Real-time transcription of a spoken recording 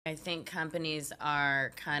I think companies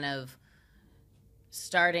are kind of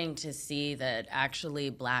starting to see that actually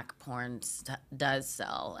black porn does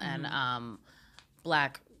sell, and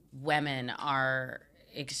black women are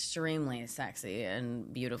extremely sexy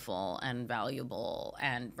and beautiful and valuable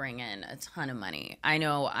and bring in a ton of money. I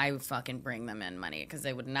know I fucking bring them in money because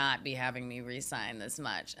they would not be having me resign this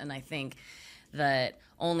much. And I think that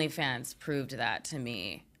OnlyFans proved that to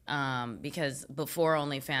me. Because before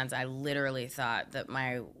OnlyFans, I literally thought that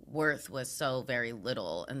my worth was so very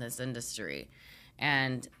little in this industry.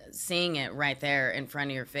 And seeing it right there in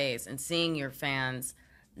front of your face and seeing your fans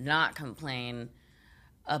not complain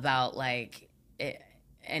about like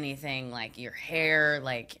anything, like your hair,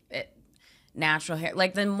 like natural hair,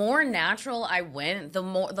 like the more natural I went, the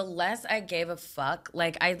less I gave a fuck.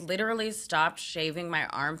 Like I literally stopped shaving my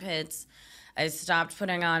armpits, I stopped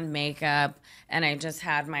putting on makeup, and I just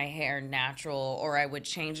had my hair natural, or I would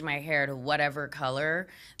change my hair to whatever color.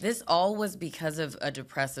 This all was because of a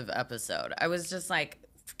depressive episode. I was just like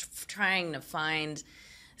trying to find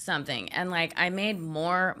something, and like I made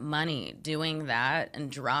more money doing that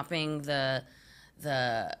and dropping the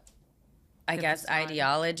I guess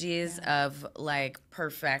ideologies of like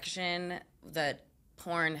perfection that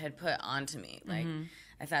porn had put onto me. Like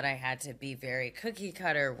I thought I had to be very cookie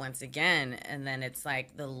cutter once again, and then it's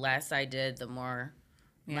like the less I did, the more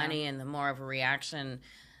money and the more of a reaction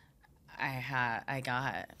I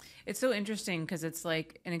got. It's so interesting because it's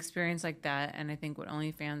like an experience like that, and I think what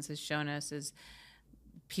OnlyFans has shown us is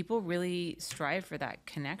people really strive for that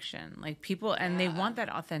connection. Like people, and they want that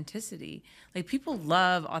authenticity. Like people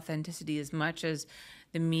love authenticity as much as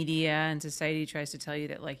the media and society tries to tell you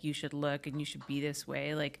that like you should look and you should be this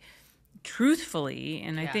way. Like truthfully,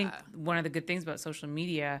 and I think one of the good things about social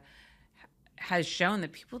media has shown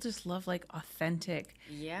that people just love like authentic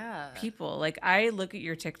people. Like I look at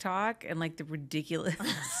your TikTok and like the ridiculous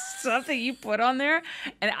stuff that you put on there,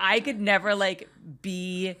 and I could never like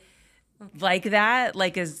be like that.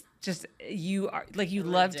 Like as just you are like you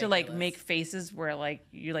love to like make faces where like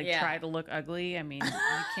you like try to look ugly. I mean, you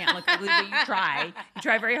can't look ugly, but you try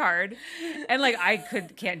very hard, and like I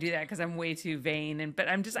can't do that because I'm way too vain. And but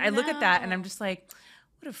I'm just I look at that and I'm just like,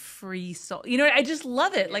 what a free soul. You know, I just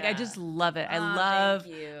love it. Like I just love it. I love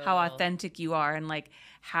how authentic you are and like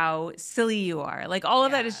how silly you are. Like all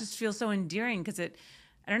of that is just feels so endearing because it,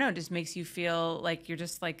 I don't know, it just makes you feel like you're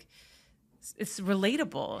just like, it's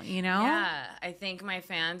relatable, you know? Yeah, I think my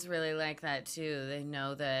fans really like that too. They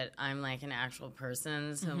know that I'm like an actual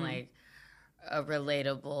person, so I'm like a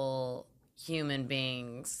relatable human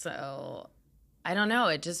being. So I don't know,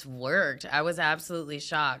 it just worked. I was absolutely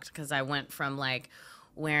shocked because I went from like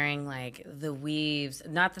wearing like the weaves.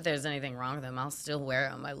 Not that there's anything wrong with them. I'll still wear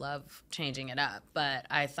them. I love changing it up. But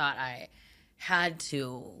I thought I had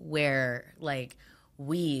to wear like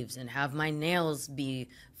weaves and have my nails be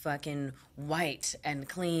fucking white and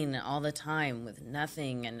clean all the time with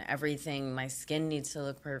nothing and everything. My skin needs to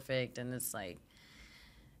look perfect. And it's like,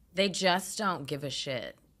 they just don't give a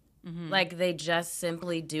shit. Like, they just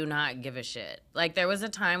simply do not give a shit. Like, there was a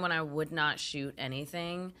time when I would not shoot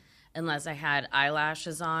anything unless I had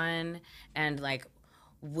eyelashes on and, like,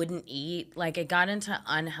 wouldn't eat. Like, it got into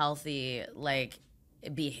unhealthy, like,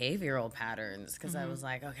 behavioral patterns because I was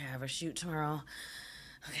like, okay, I have a shoot tomorrow.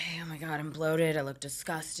 Okay, oh my God, I'm bloated. I look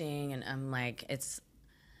disgusting. And I'm like, it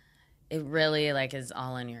really like is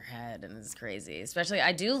all in your head and it's crazy. Especially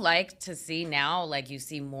I do like to see now, like you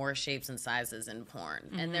see more shapes and sizes in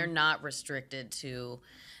porn and they're not restricted to,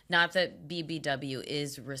 not that BBW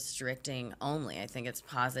is restricting only. I think it's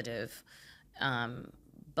positive.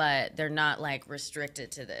 But they're not like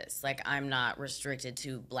restricted to this. Like I'm not restricted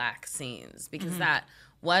to black scenes because that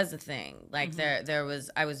was a thing. Like there was,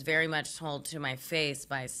 I was very much told to my face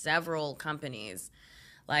by several companies,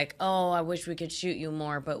 like, oh, I wish we could shoot you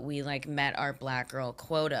more, but we like met our black girl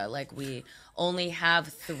quota. Like we only have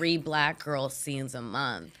 3 black girl scenes a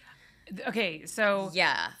month. Okay, so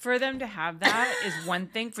for them to have that is one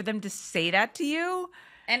thing. For them to say that to you,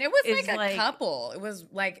 and it was like a couple. It was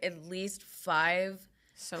like at least 5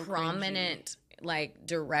 prominent like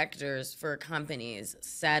directors for companies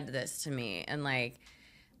said this to me, and like,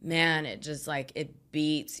 man, it just like it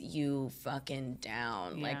beats you fucking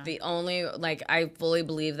down. Like the only, like I fully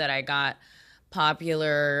believe that I got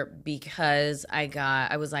popular because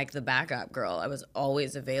I was like the backup girl. I was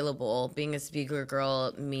always available. Being a speaker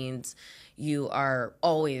girl means you are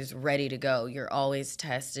always ready to go. You're always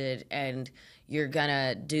tested and you're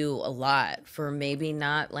gonna do a lot for maybe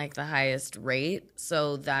not like the highest rate.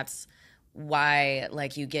 So that's why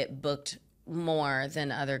like you get booked more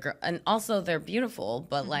than other girls. And also they're beautiful,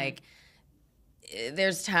 but like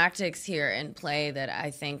there's tactics here in play that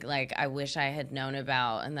I think like I wish I had known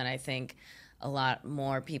about, and that I think a lot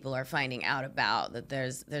more people are finding out about, that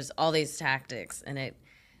there's all these tactics, and it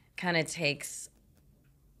kind of takes,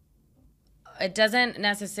 it doesn't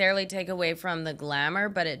necessarily take away from the glamour,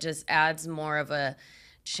 but it just adds more of a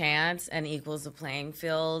chance and equals the playing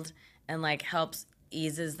field, and like helps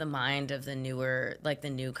eases the mind of the newer, like the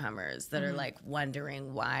newcomers that are like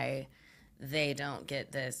wondering why they don't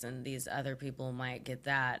get this and these other people might get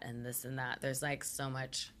that and this and that. There's like so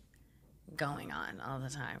much going on all the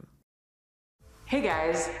time. Hey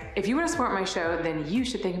guys, if you want to support my show, then you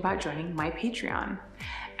should think about joining my Patreon.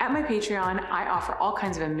 At my Patreon, I offer all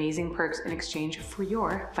kinds of amazing perks in exchange for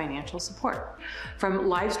your financial support. From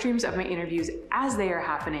live streams of my interviews as they are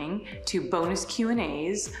happening, to bonus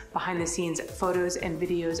Q&As, behind the scenes photos and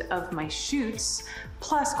videos of my shoots,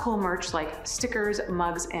 plus cool merch like stickers,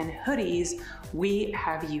 mugs, and hoodies, we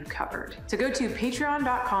have you covered. So go to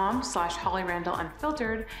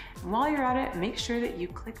patreon.com/HollyRandallUnfiltered, and while you're at it, make sure that you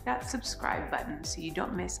click that subscribe button so you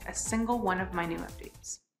don't miss a single one of my new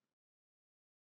updates.